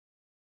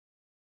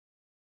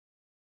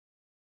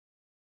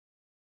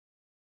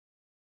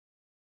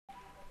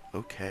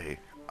Okay,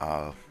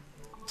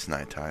 it's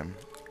nighttime,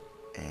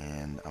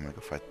 and I'm gonna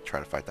go try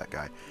to fight that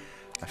guy.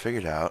 I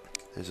figured out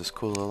there's this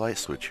cool little light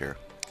switch here,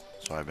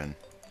 so I've been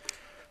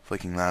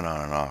flicking that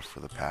on and off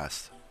for the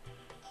past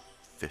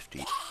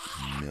 50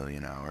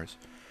 million hours.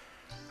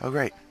 Oh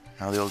great,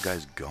 now the old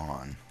guy's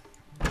gone.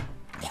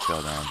 He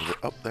fell down to the...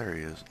 Oh, there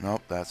he is.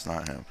 Nope, that's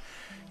not him.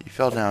 He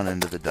fell down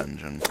into the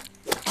dungeon.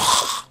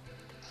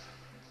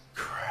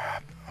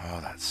 Crap. Oh,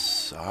 that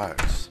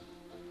sucks.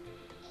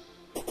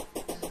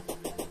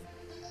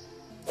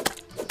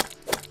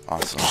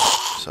 Awesome.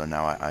 So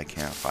now I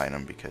can't fight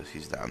him because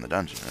he's down in the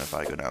dungeon. And if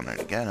I go down there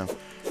to get him,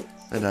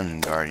 the dungeon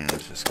guardian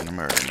is just going to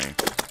murder me.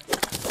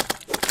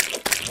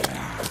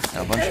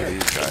 Now, a bunch of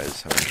these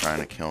guys have been trying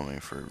to kill me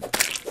for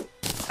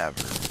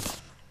ever.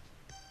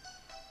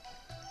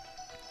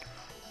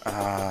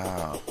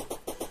 Ah.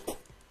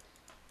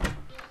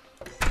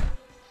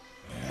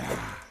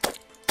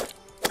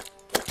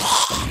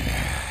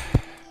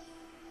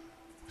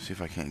 See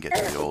if I can't get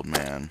to the old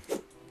man.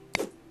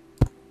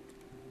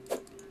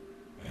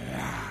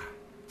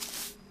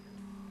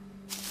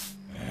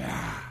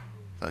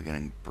 Without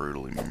getting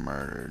brutally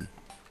murdered.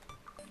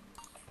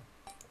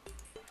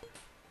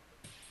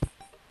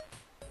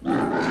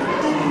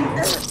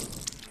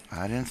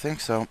 I didn't think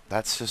so.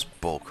 That's just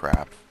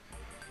bullcrap.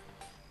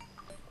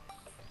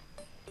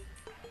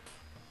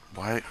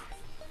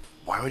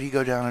 Why would he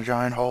go down a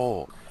giant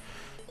hole?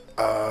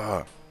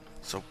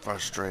 So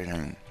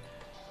frustrating.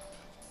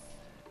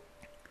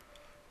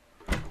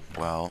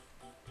 Well,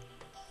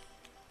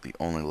 the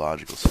only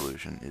logical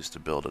solution is to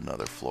build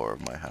another floor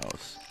of my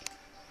house.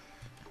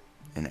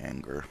 In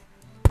anger.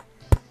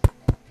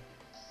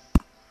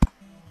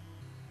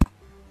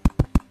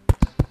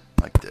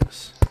 Like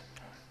this.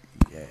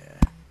 Yeah.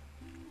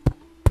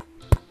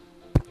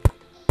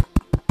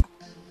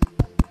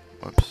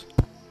 Whoops.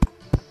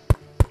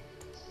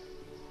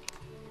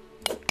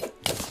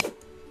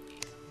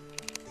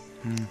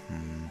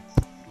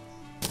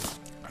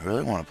 I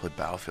really want to play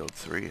Battlefield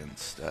 3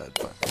 instead,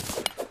 but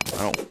I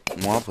don't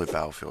want to play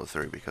Battlefield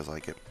 3 because I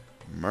get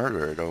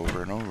murdered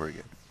over and over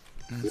again.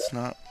 It's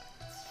not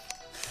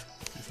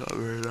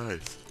very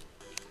nice.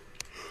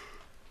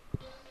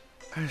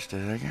 I just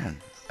did it again.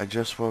 I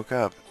just woke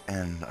up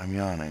and I'm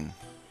yawning.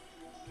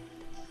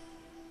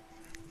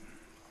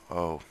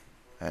 Oh,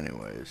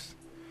 anyways.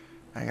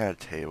 I got a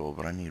table,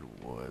 but I need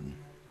wood.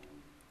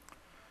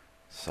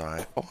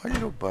 So oh,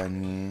 little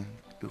bunny.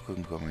 You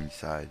can come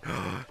inside.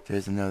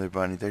 There's another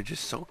bunny. They're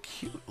just so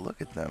cute.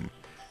 Look at them.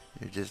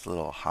 They're just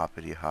little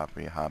hoppity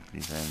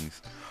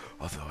things.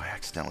 Although I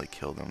accidentally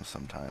kill them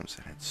sometimes,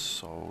 and it's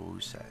so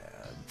sad.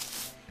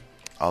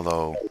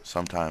 Although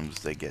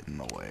sometimes they get in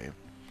the way.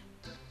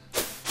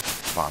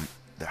 Bomb.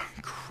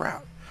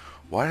 Crap.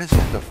 Why does he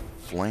have to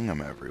fling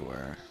them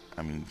everywhere?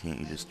 I mean, can't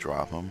you just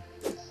drop them?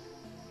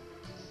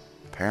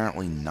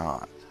 Apparently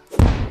not.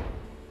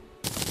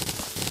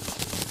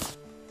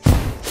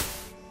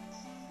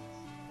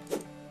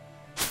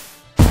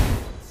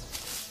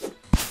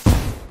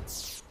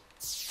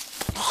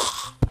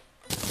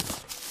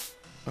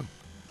 Oh,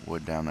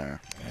 wood down there.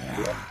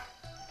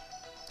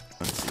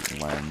 Let's see,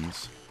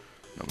 lens.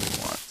 Nobody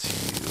wants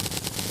you.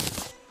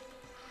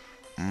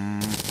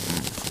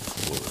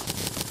 Wood.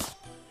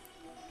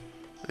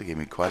 They gave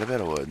me quite a bit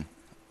of wood.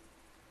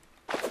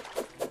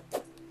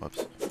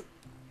 Whoops.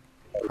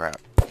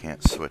 Crap.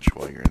 Can't switch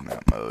while you're in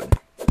that mode.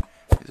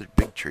 These are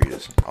big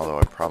trees, although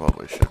I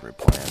probably should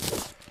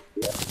replant.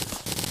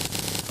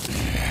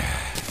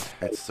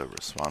 It's the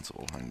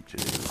responsible thing to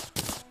do.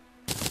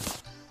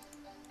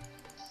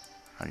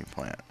 How do you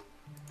plant?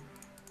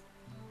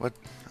 What?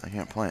 I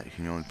can't plant.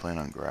 Can you only plant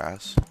on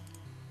grass?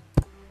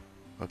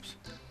 Whoops.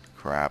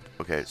 Crap.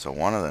 Okay, so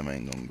one of them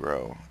ain't gonna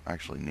grow.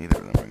 Actually, neither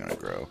of them are gonna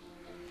grow.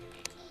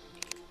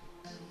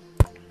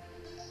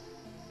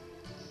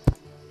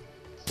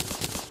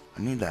 I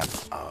need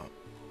that. I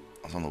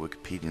was on the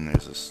Wikipedia and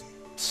there's this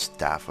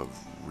staff of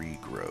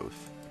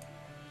regrowth.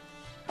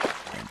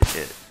 And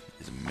it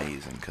is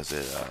amazing because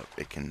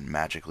it can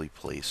magically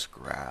place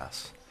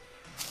grass.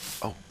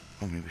 Oh,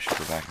 maybe we should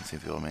go back and see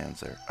if the old man's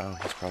there. Oh,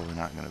 he's probably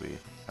not going to be.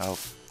 Oh,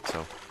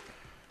 so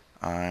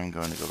I'm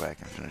going to go back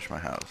and finish my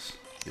house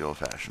the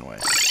old-fashioned way.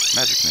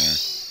 Magic mirror.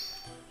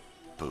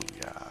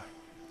 Booyah.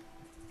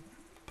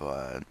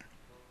 But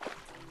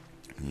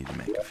I need to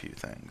make a few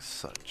things,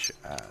 such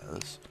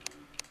as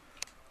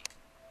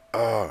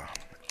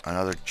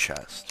another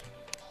chest.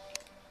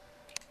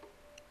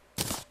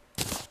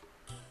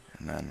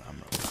 And then I'm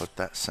going to put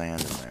that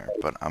sand in there,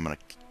 but I'm going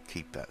to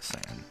keep that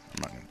sand.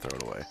 I'm not going to throw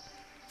it away.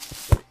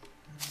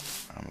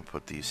 I'm going to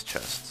put these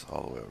chests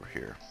all the way over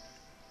here.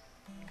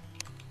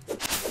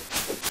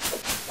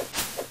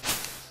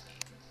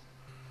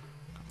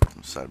 Put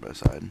them side by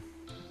side.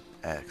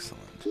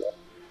 Excellent.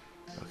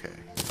 Okay.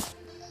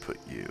 Put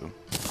you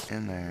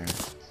in there.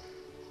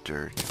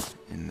 Dirt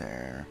in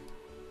there.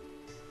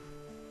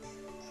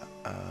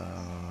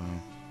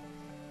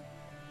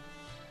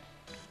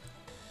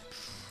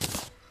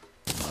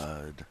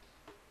 Mud.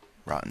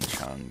 Rotten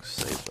chunks.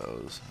 Save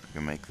those. I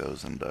can make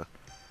those into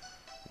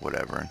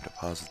whatever and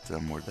deposit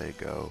them where they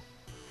go.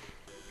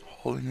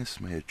 Holiness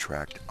may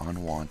attract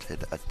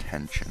unwanted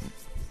attention.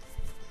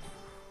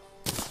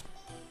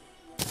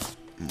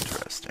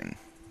 Interesting.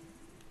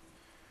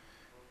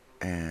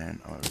 And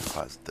I'm going to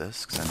deposit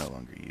this because I no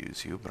longer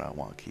use you, but I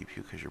want to keep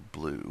you because you're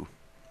blue.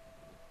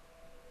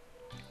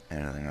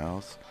 Anything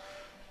else?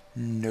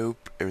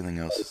 Nope. Everything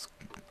else is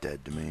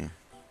dead to me.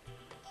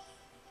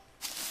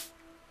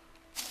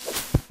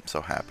 I'm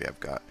so happy I've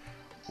got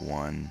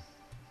 1,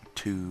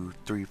 2,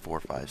 3, 4,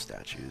 5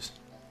 statues.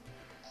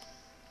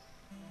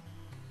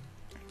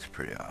 It's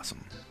pretty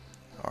awesome.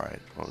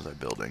 Alright, what was I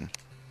building?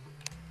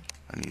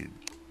 I need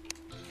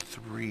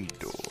 3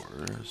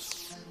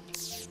 doors.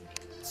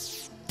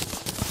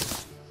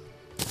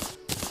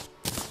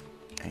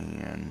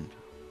 And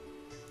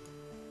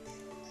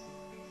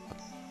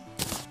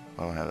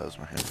I don't have those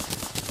in my head.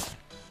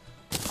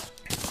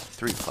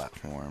 3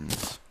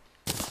 platforms,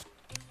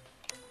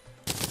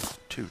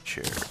 2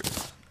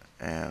 chairs,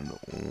 and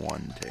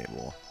 1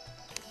 table.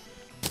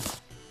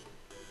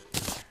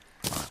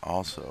 I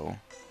also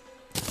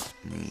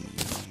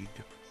need...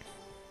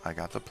 I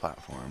got the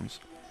platforms.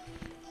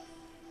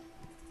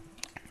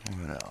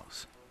 What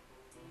else?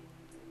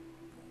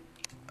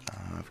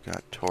 I've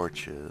got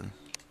torches.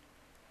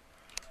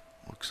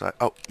 Looks like...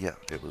 oh, yeah,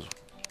 it was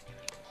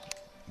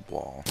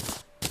wall.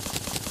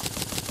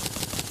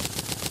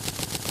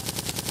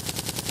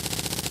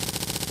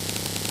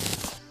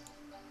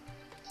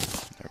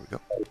 There we go.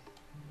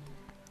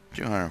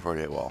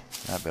 248 wall.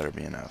 That better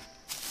be enough.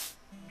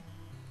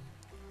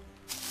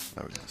 So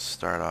we're going to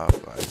start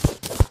off by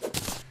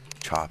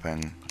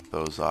chopping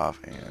those off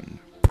and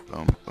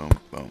boom, boom,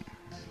 boom.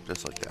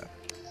 Just like that.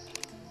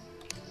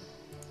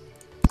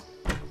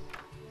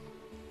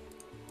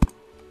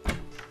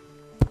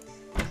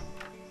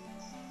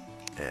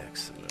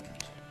 Excellent.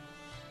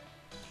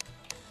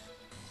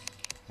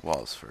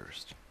 Walls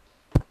first.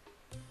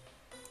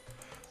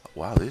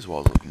 Wow, these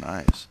walls look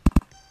nice.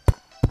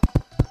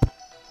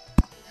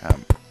 I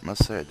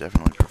must say I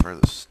definitely prefer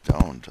the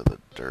stone to the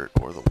dirt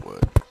or the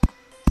wood.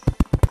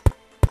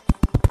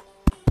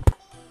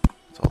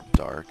 It's all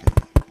dark and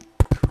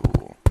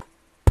cool.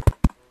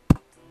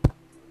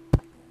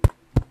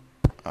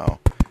 Oh,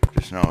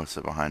 just notice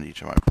that behind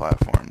each of my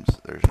platforms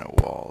there's no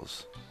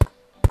walls.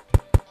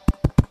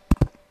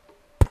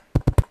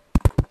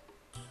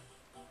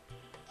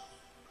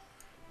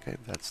 Okay,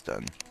 that's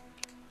done.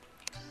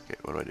 Okay,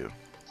 what do I do?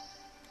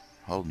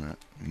 Holding it.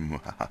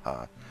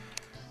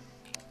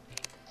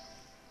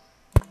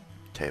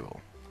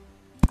 Table.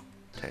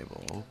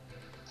 Table.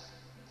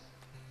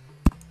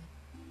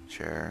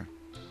 Chair.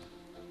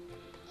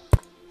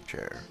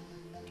 Chair.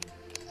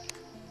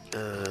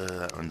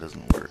 That one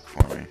doesn't work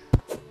for me.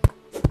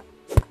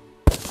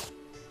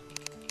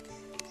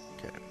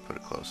 Okay, put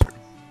it closer.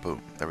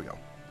 Boom, there we go.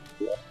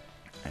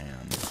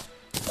 And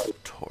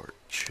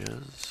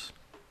torches.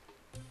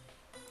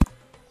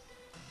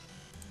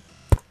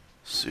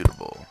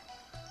 Suitable.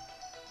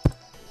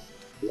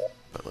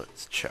 But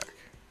let's check.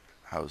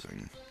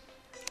 Housing.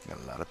 Got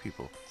a lot of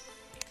people.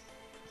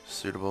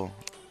 Suitable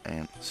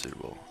and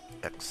suitable.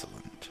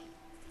 Excellent.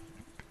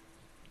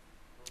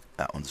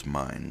 That one's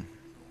mine.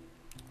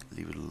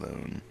 Leave it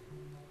alone.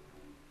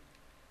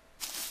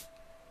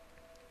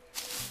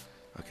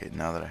 Okay,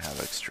 now that I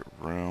have extra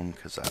room,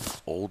 because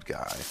that old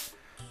guy,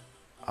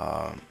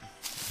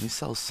 he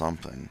sells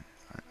something.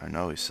 I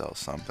know he sells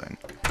something.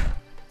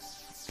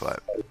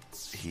 But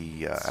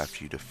he,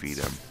 after you defeat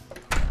him,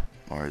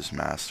 or his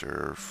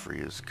master, or free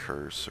his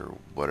curse, or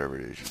whatever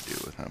it is you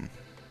do with him,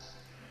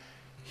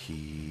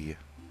 he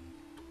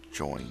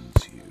joins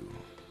you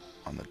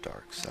on the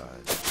dark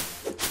side.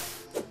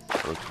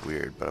 It looked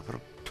weird, but I put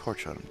a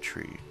torch on a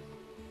tree.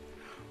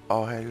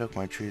 Oh, hey, look,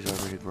 my tree's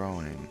already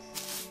growing.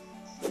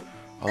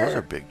 Oh, those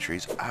are big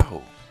trees.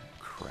 Ow!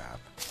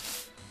 Crap.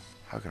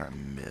 How can I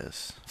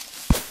miss?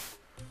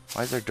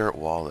 Why is there a dirt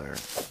wall there?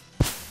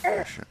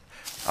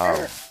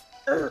 Oh.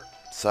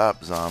 What's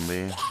up,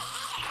 zombie?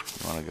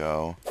 You wanna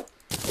go?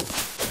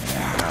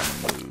 I'm not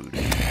in the mood.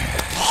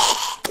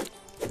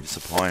 I'm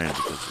disappointed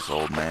because this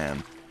old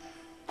man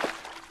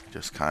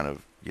just kind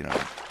of, you know,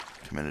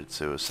 committed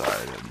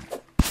suicide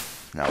and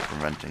now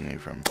preventing me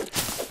from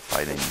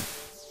fighting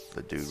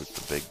the dude with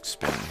the big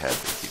spinning head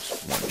that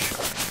keeps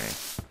one-shotting me.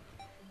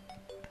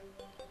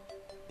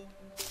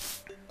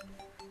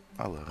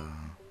 Hello.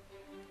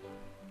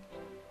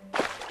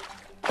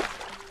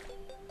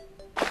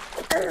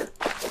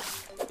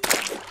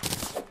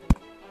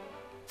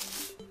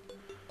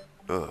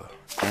 Ugh.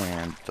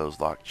 And those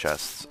locked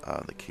chests,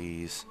 the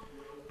keys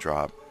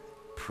drop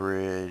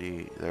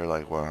pretty... They're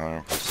like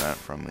 100%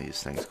 from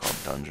these things called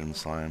dungeon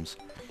slimes.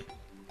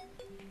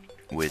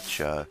 Which,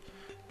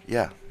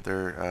 yeah,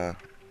 they're,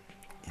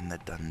 in the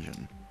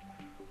dungeon.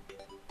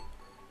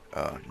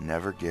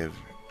 Never give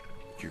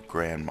your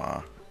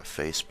grandma a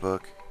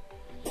Facebook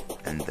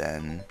and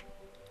then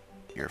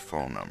your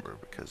phone number,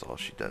 because all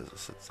she does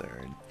is sits there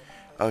and,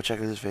 oh, check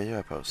out this video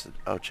I posted.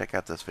 Oh, check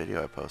out this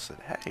video I posted.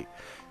 Hey,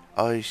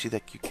 oh, you see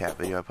that cute cat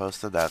video I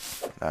posted?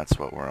 That's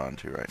what we're on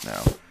to right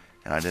now.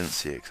 And I didn't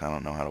see it because I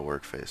don't know how to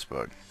work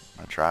Facebook.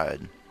 I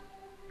tried,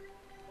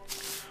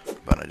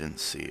 but I didn't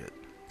see it.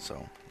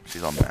 So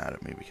she's all mad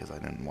at me because I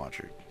didn't watch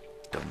her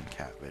dumb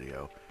cat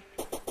video.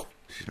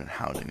 She's been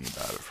hounding me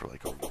about it for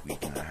like a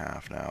week and a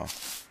half now.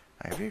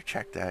 Like, have you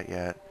checked that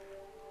yet?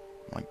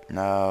 I'm like,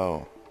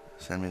 no.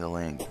 Send me the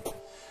link.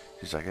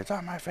 She's like, it's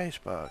on my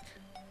Facebook.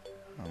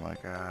 I'm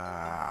like,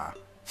 ah.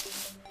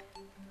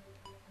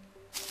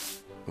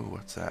 Ooh,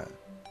 what's that?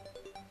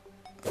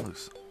 That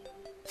looks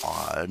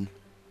odd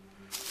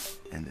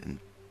and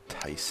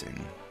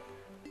enticing.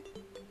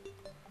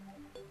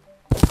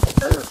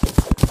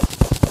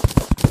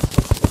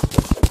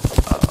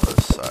 Oh,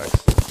 this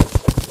sucks.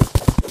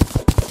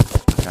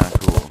 Kinda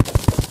cool.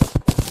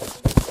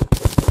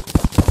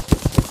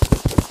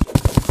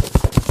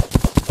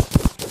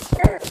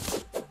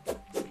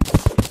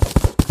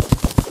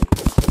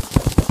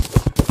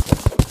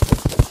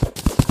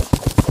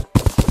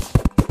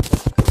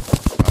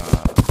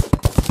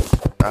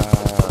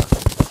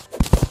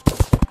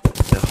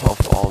 It all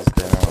falls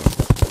down.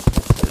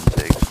 It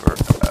takes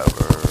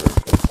forever.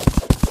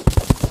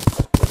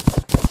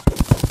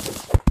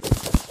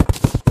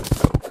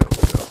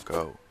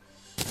 Go.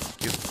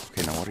 Thank you.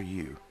 Okay, now what are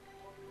you?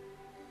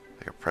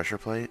 Like a pressure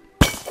plate?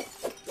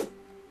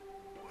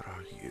 What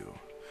are you?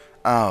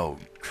 Oh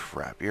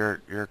crap!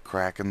 You're a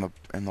crack in the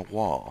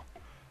wall.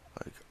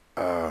 Like,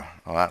 oh,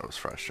 that was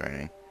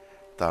frustrating.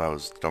 Thought I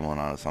was stumbling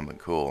onto something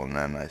cool, and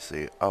then I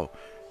see, oh,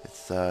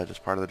 it's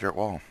just part of the dirt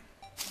wall.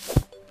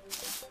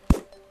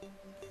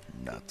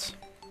 Nuts.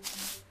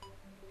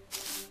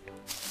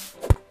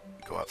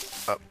 Go up,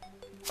 up,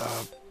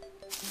 up.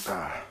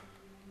 Ah.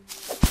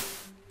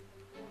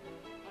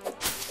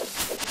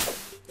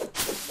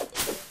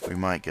 We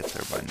might get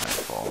there by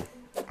nightfall.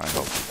 I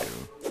hope we do.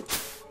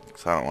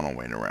 Because I don't want to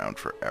wait around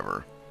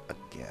forever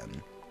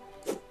again.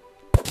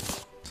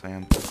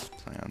 Sand.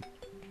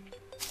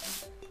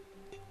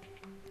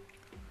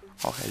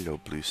 Oh, hello,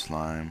 blue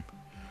slime.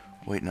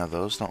 Wait, now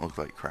those don't look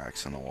like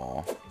cracks in the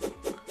wall.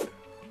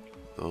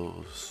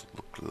 Those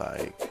look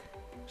like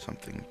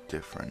something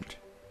different.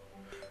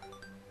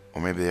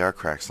 Or maybe they are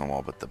cracks in the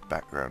wall, but the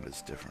background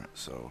is different.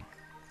 So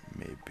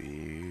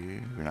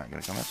maybe we're not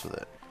going to come mess with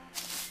it.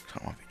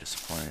 Don't want to be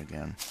disappointed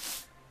again.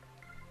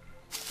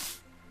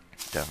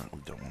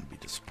 Definitely don't want to be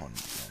disappointed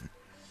again.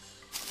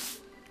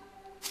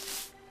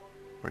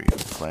 Where are you going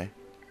to play?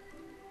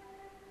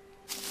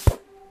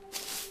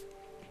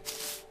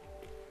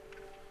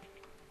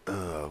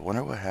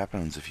 Wonder what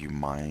happens if you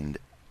mined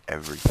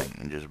everything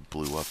and just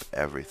blew up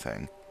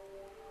everything.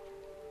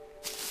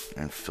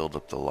 And filled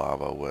up the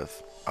lava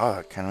with... Oh,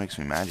 that kind of makes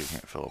me mad you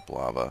can't fill up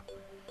lava.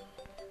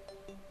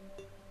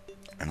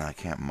 And I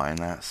can't mine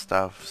that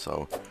stuff,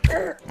 so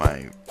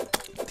my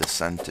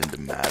descent into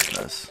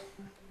madness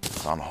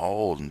is on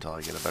hold until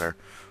I get a better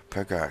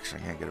pickaxe. I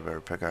can't get a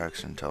better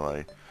pickaxe until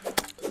I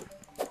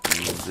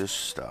do this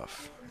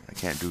stuff. I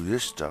can't do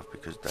this stuff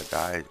because that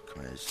guy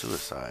committed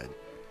suicide.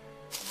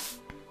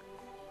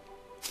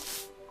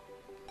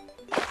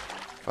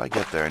 If I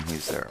get there and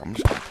he's there, I'm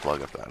just gonna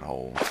plug up that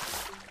hole.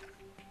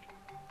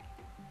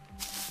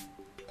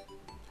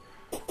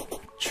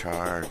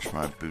 Charge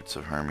my boots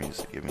of Hermes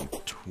to give me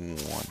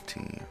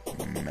 20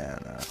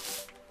 mana.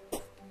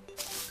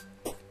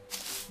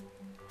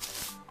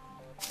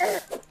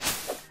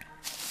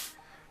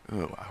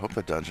 Ooh, I hope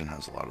the dungeon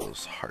has a lot of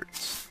those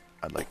hearts.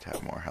 I'd like to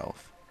have more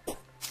health.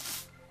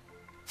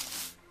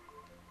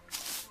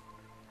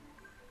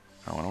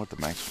 I wonder what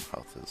the maximum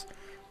health is.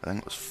 I think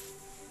it was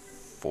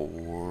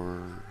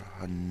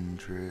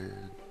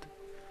 400.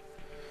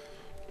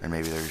 And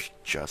maybe there's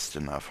just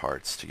enough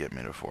hearts to get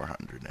me to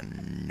 400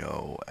 and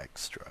no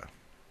extra.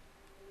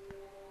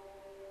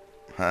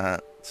 Haha,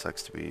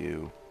 sucks to be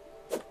you.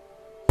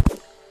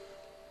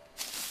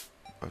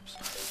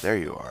 Oops. There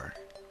you are.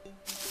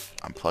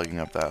 I'm plugging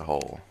up that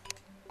hole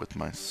with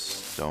my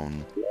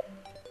stone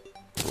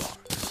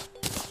blocks.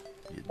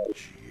 You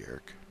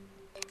jerk.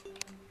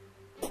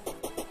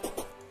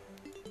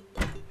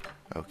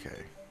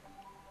 Okay.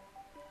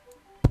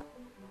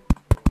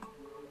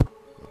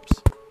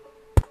 Oops.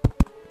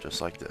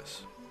 Just like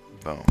this.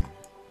 Boom.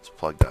 It's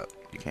plugged up.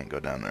 You can't go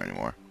down there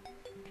anymore.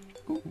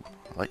 Ooh,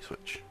 a light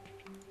switch.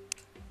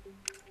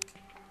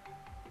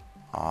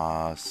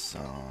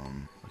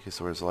 Awesome. Okay,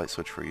 so where's the light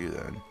switch for you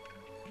then?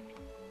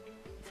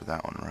 For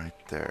that one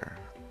right there.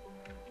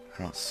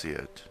 I don't see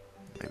it.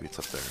 Maybe it's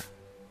up there.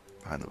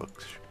 Behind the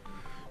books.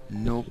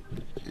 Nope,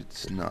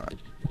 it's not.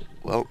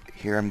 Well,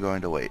 here I'm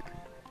going to wait.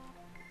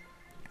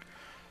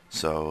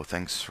 So,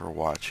 thanks for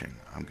watching.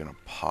 I'm going to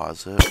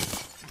pause it,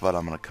 but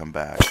I'm going to come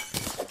back,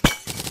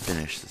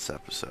 finish this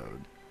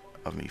episode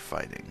of me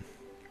fighting.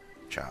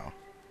 Ciao.